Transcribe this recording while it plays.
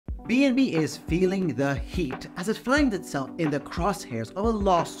BNB is feeling the heat as it finds itself in the crosshairs of a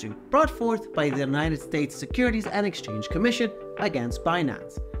lawsuit brought forth by the United States Securities and Exchange Commission against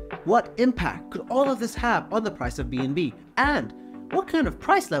Binance. What impact could all of this have on the price of BNB, and what kind of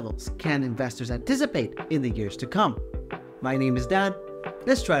price levels can investors anticipate in the years to come? My name is Dan.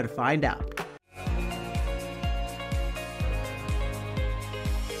 Let's try to find out.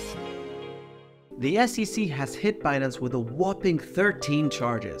 The SEC has hit Binance with a whopping 13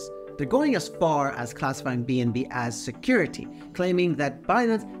 charges. They're going as far as classifying BNB as security, claiming that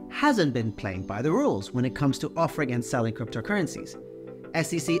Binance hasn't been playing by the rules when it comes to offering and selling cryptocurrencies.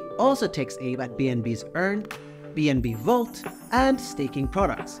 SEC also takes aim at BNB's Earn, BNB Vault, and staking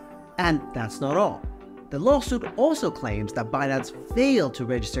products. And that's not all. The lawsuit also claims that Binance failed to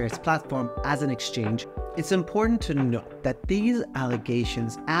register its platform as an exchange. It's important to note that these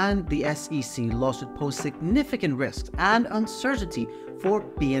allegations and the SEC lawsuit pose significant risks and uncertainty for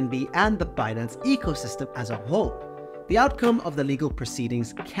BNB and the Binance ecosystem as a whole. The outcome of the legal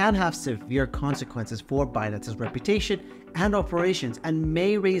proceedings can have severe consequences for Binance's reputation and operations and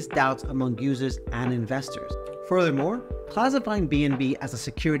may raise doubts among users and investors. Furthermore, classifying BNB as a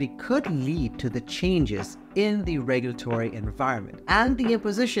security could lead to the changes in the regulatory environment and the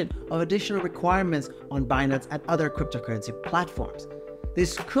imposition of additional requirements on Binance and other cryptocurrency platforms.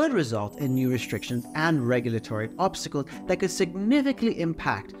 This could result in new restrictions and regulatory obstacles that could significantly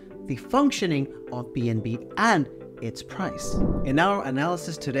impact the functioning of BNB and its price. In our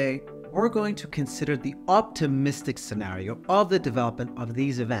analysis today, we're going to consider the optimistic scenario of the development of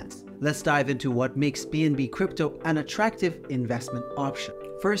these events. Let's dive into what makes BNB crypto an attractive investment option.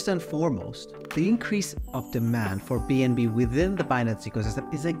 First and foremost, the increase of demand for BNB within the Binance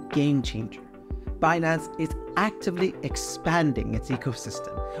ecosystem is a game changer. Binance is actively expanding its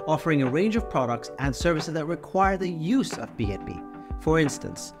ecosystem, offering a range of products and services that require the use of BNB. For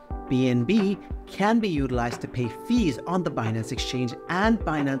instance, BNB can be utilized to pay fees on the Binance Exchange and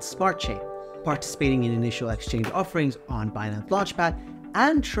Binance Smart Chain, participating in initial exchange offerings on Binance Launchpad,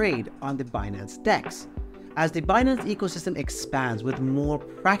 and trade on the Binance DEX. As the Binance ecosystem expands with more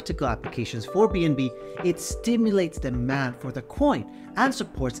practical applications for BNB, it stimulates demand for the coin and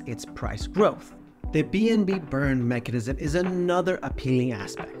supports its price growth. The BNB burn mechanism is another appealing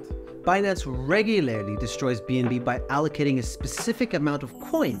aspect. Binance regularly destroys BNB by allocating a specific amount of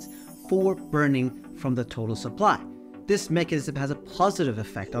coins for burning from the total supply. This mechanism has a positive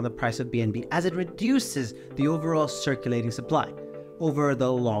effect on the price of BNB as it reduces the overall circulating supply. Over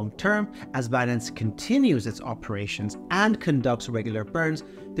the long term, as Binance continues its operations and conducts regular burns,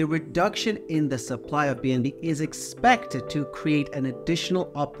 the reduction in the supply of BNB is expected to create an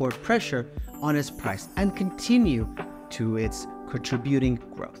additional upward pressure on its price and continue to its contributing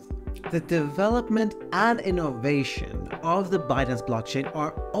growth. The development and innovation of the Binance blockchain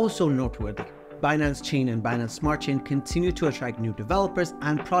are also noteworthy. Binance Chain and Binance Smart Chain continue to attract new developers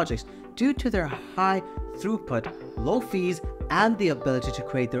and projects due to their high throughput, low fees, and the ability to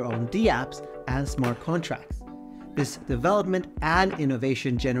create their own dApps and smart contracts. This development and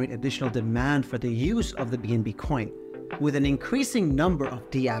innovation generate additional demand for the use of the BNB coin. With an increasing number of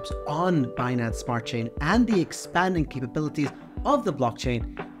dApps on Binance Smart Chain and the expanding capabilities of the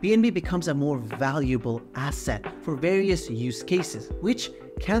blockchain, BNB becomes a more valuable asset for various use cases, which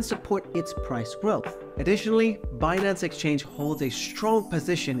can support its price growth. Additionally, Binance Exchange holds a strong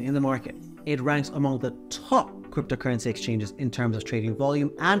position in the market. It ranks among the top cryptocurrency exchanges in terms of trading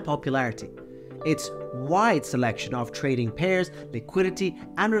volume and popularity. Its wide selection of trading pairs, liquidity,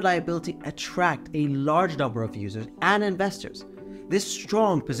 and reliability attract a large number of users and investors. This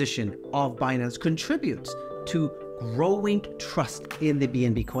strong position of Binance contributes to growing trust in the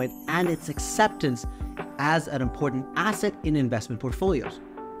BNB coin and its acceptance as an important asset in investment portfolios.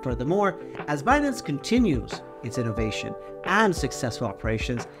 Furthermore, as Binance continues its innovation and successful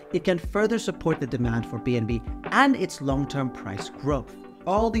operations, it can further support the demand for BNB and its long-term price growth.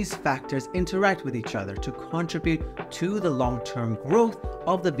 All these factors interact with each other to contribute to the long-term growth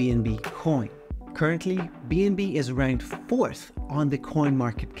of the BNB coin. Currently, BNB is ranked 4th on the coin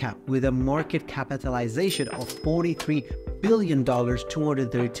market cap with a market capitalization of $43 billion,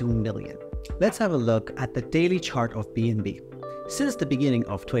 232 million. Let's have a look at the daily chart of BNB. Since the beginning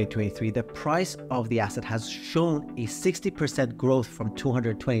of 2023, the price of the asset has shown a 60% growth from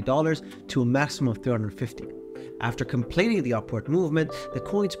 $220 to a maximum of $350. After completing the upward movement, the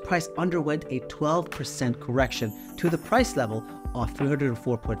coin's price underwent a 12% correction to the price level of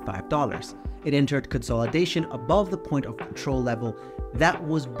 $304.5. It entered consolidation above the point of control level that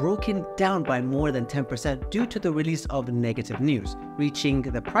was broken down by more than 10% due to the release of negative news, reaching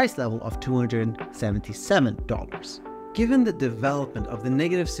the price level of $277. Given the development of the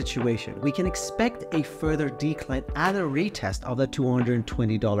negative situation, we can expect a further decline and a retest of the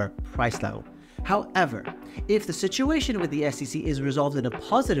 $220 price level. However, if the situation with the SEC is resolved in a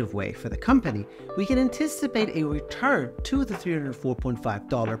positive way for the company, we can anticipate a return to the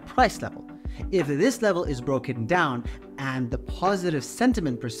 $304.5 price level. If this level is broken down and the positive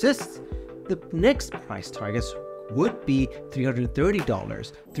sentiment persists, the next price targets would be $330,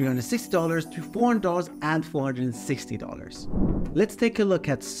 $360 to $400, and $460. Let's take a look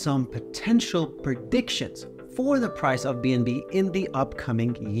at some potential predictions for the price of BNB in the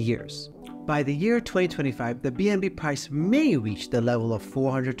upcoming years. By the year 2025, the BNB price may reach the level of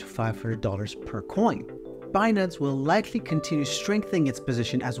 $400 to $500 per coin. Binance will likely continue strengthening its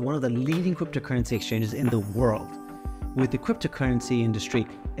position as one of the leading cryptocurrency exchanges in the world. With the cryptocurrency industry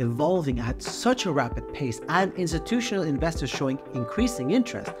evolving at such a rapid pace and institutional investors showing increasing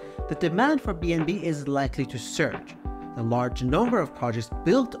interest, the demand for BNB is likely to surge. The large number of projects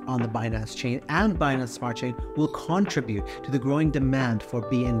built on the Binance chain and Binance Smart Chain will contribute to the growing demand for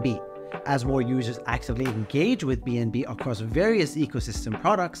BNB. As more users actively engage with BNB across various ecosystem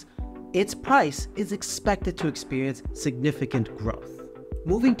products, its price is expected to experience significant growth.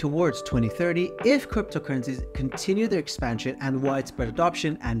 Moving towards 2030, if cryptocurrencies continue their expansion and widespread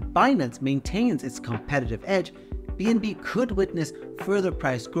adoption and Binance maintains its competitive edge, BNB could witness further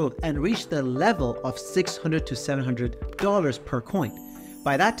price growth and reach the level of $600 to $700 per coin.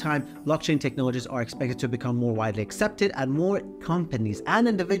 By that time, blockchain technologies are expected to become more widely accepted and more companies and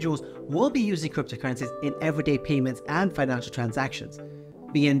individuals will be using cryptocurrencies in everyday payments and financial transactions.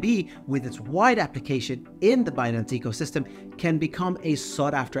 BNB, with its wide application in the Binance ecosystem, can become a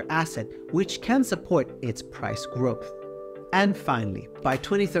sought-after asset which can support its price growth. And finally, by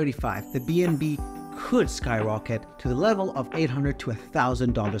 2035, the BNB could skyrocket to the level of $800 to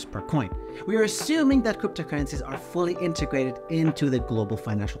 $1,000 per coin. We are assuming that cryptocurrencies are fully integrated into the global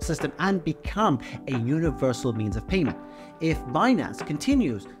financial system and become a universal means of payment. If Binance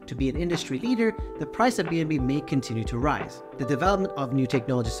continues to be an industry leader, the price of BNB may continue to rise. The development of new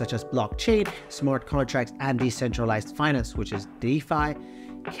technologies such as blockchain, smart contracts, and decentralized finance, which is DeFi,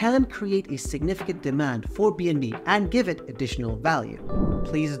 can create a significant demand for BNB and give it additional value.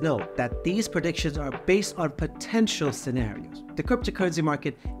 Please note that these predictions are based on potential scenarios. The cryptocurrency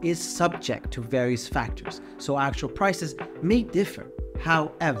market is subject to various factors, so actual prices may differ.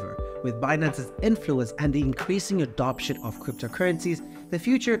 However, with Binance's influence and the increasing adoption of cryptocurrencies, the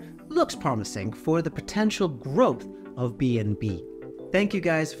future looks promising for the potential growth of BNB. Thank you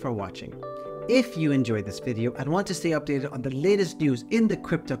guys for watching. If you enjoyed this video and want to stay updated on the latest news in the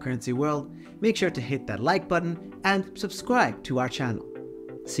cryptocurrency world, make sure to hit that like button and subscribe to our channel.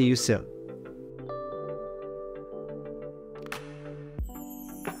 See you soon.